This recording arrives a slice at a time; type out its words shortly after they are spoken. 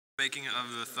Making of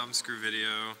the Thumbscrew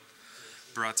video,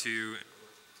 brought to you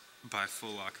by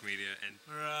Full Lock Media. And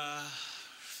we're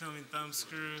filming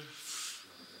Thumbscrew.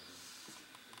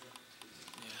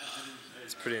 Yeah.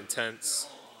 It's pretty intense.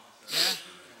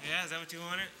 Yeah, is that what you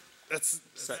wanted? That's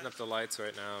setting up the lights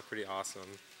right now. Pretty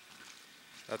awesome.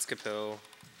 That's Capil.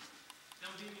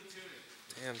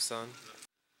 Damn, son.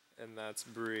 And that's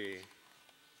Bree,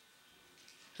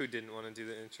 who didn't want to do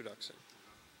the introduction.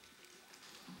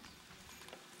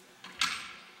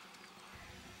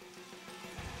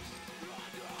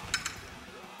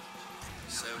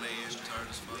 7 a.m. tired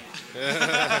as fuck.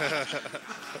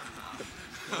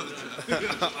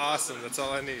 Awesome, that's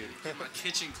all I need. My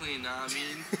kitchen clean now, I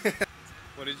mean.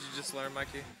 What did you just learn,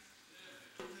 Mikey?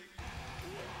 I'm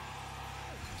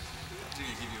gonna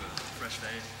give you a fresh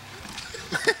fade.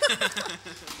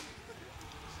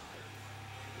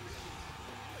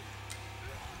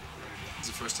 It's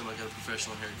the first time I got a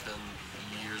professional haircut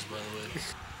in years, by the way.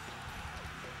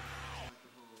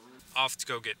 Off to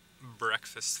go get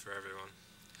breakfast for everyone.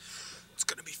 It's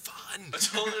gonna be fun. I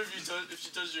told her if she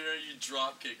touched your hair, you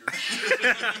drop kick her.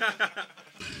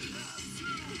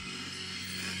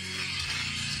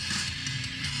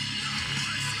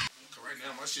 Right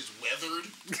now, my shit's weathered.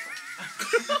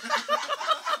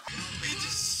 We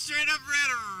just straight up ran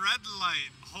a red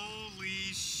light.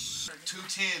 Holy shit.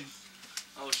 210.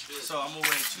 Oh shit. So I'm gonna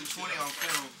weigh 220 on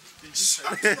film.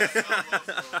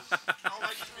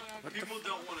 People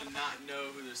don't want to not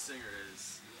know who the singer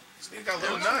is. This nigga got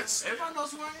little nuts. Everybody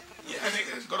knows who I am? Yeah,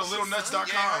 nigga. Go to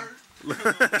littlenuts.com. I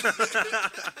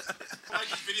like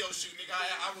this video shoot, nigga.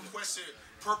 I requested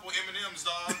purple M&M's,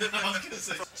 dog. I was gonna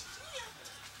say.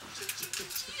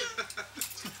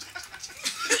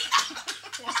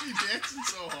 Why are you dancing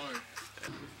so hard?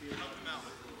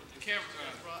 The camera,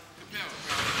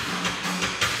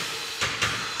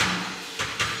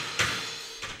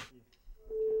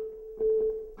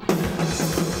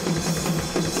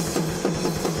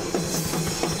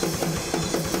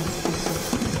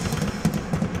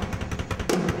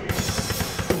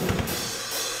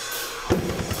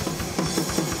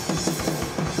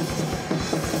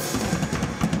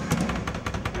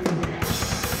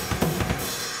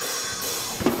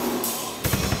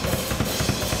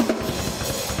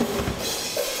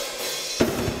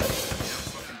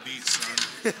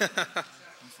 Bring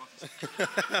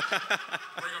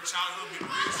up childhood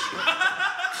memories.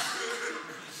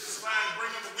 Swag,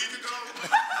 bring up a week ago.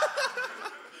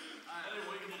 I didn't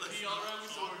wake up with a pee all around me,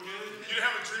 so we're good. You didn't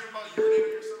have a dream about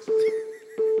urinating yourself?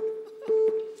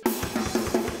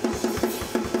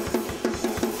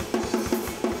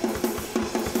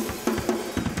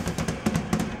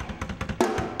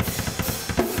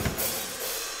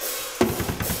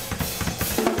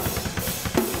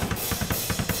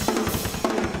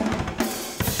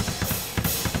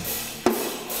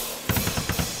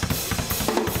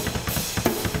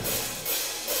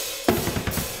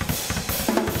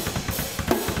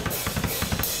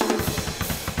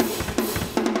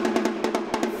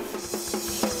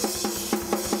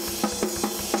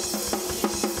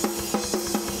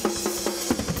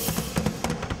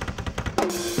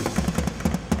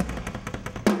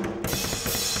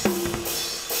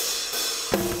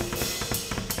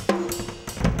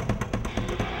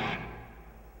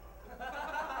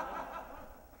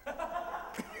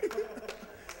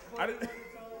 I didn't.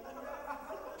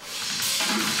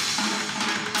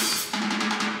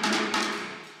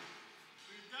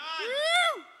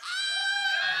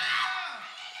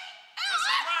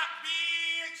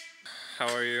 How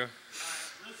are you?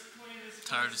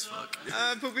 Tired as fuck.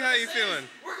 Poopy, how you feeling?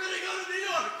 We're gonna go to New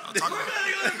York.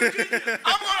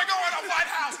 I'm gonna go in the White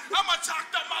House. I'm a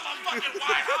talked up motherfucking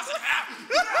White House and have.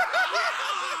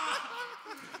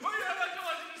 Where you at? Come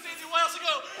on, did you say a while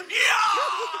ago?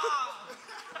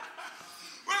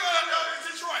 We're gonna go to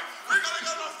Detroit. We're gonna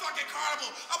go to a fucking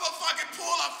carnival. I'm gonna fucking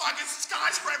pull a fucking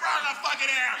skyscraper out of the fucking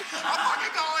air. I'm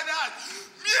fucking going nuts.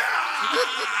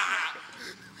 Yeah!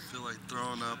 I feel like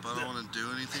throwing up. I don't want to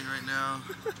do anything right now.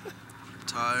 I'm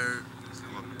tired.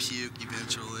 I'm gonna puke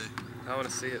eventually. I want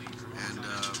to see it. And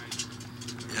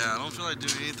yeah, I don't feel like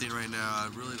doing anything right now. I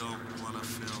really don't want to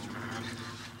film.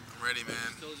 I'm ready,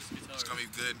 man. It's gonna be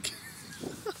good.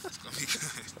 It's gonna be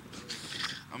good.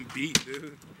 I'm beat,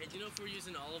 dude. Hey, do you know if we're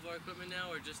using all of our equipment now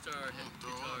or just our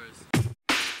guitars?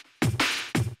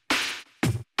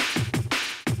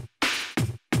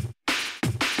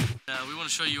 We want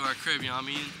to show you our crib, you know what I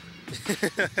mean?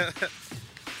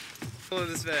 Pull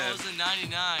this van. Oh, this is a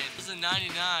 99. This is a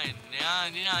 99.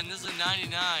 99. This is a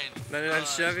 99. 99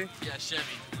 Chevy? Yeah,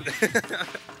 Chevy.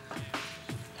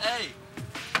 Hey!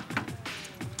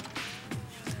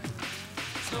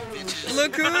 What's up, bitches?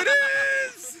 Look who it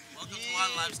is! Welcome to our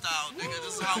lifestyle, nigga.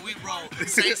 This is how we roll.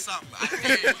 Say something. I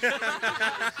dare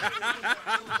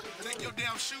you. Take your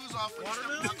damn shoes off when you step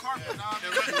on my carpet, nah.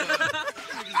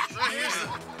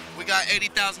 We got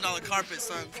 $80,000 carpet,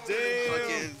 son.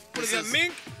 Damn. What is that,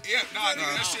 mink? Yeah, nah,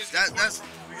 nigga, that shit's... That's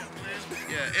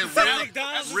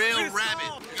it's real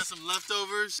rabbit. We got some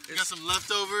leftovers. We got some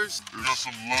leftovers. You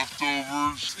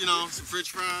know, some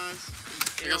French fries.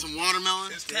 We got some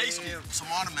watermelon. It's tasty. Some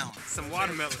watermelon. Some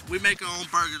watermelon. We make our own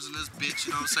burgers in this bitch,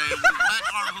 you know what I'm saying? We black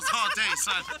articles all day,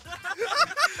 son.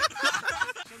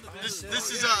 This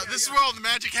is where all the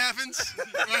magic happens.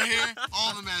 Right here,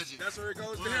 all the magic. That's where it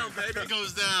goes down, baby. It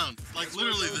goes down. Like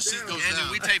literally, the shit goes And down.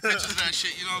 we take pictures of that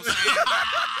shit, you know what I'm saying?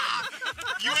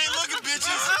 You ain't looking,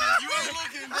 bitches. You ain't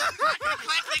looking.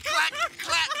 Clack, clack,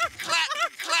 clack, clack,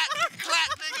 clack, clack,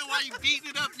 nigga, while you beating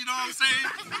it up, you know what I'm saying?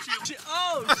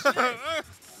 Oh,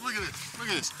 Look at this. Look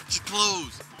at this. Just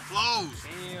close. Close.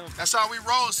 damn. That's how we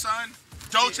roll, son.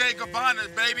 Dolce & Gabbana,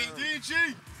 baby.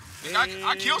 DG.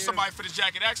 I killed somebody for this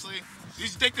jacket, actually. You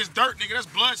think this dirt, nigga, that's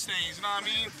blood stains, you know what I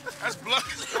mean? That's blood.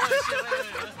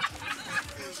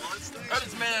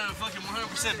 It's made out of fucking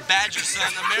 100% Badger,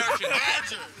 son. American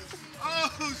Badger.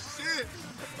 Oh, shit.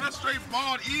 That's straight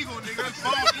bald eagle, nigga. That's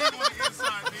bald eagle on the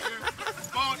inside, nigga.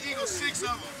 Bald eagle, 6 of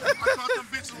them. I caught them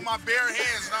bitches with my bare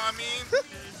hands, you know what I mean?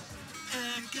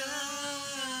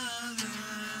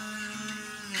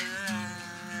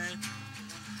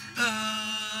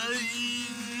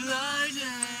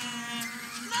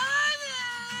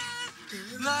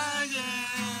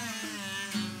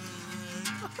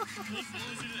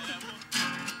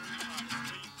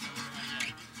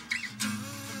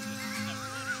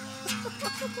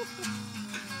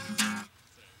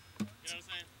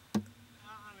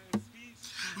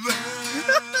 A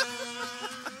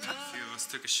few of us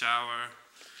took a shower,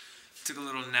 took a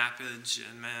little nappage,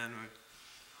 and man, we're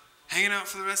hanging out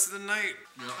for the rest of the night.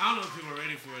 I don't know if people are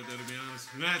ready for it though, to be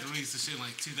honest. We had to release the shit in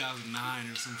like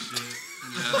 2009 or some shit.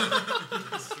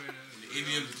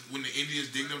 When the Indians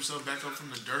dig themselves back up from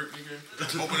the dirt, nigga,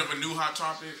 open up a new hot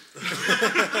topic.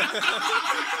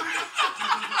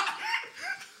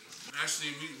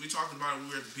 Actually, we talked about it when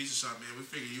we were at the pizza shop, man. We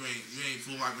figured you ain't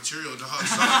full like material, dog.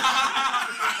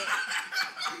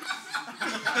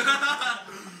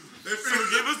 They figured,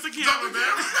 Give us the camera,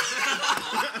 man.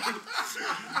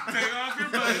 Take off your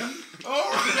button.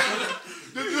 oh,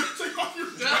 Take off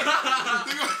your badge.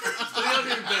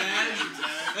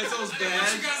 That's those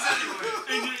badge.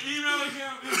 And your email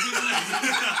account is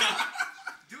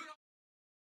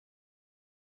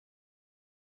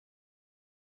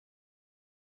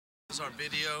This is our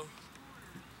video,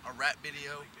 our rap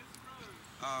video.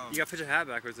 You gotta put your hat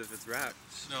backwards if it's rap.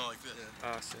 No, like this.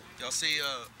 Oh, shit. Y'all see,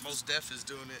 Mos Def is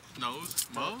doing it. Nose?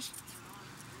 Most?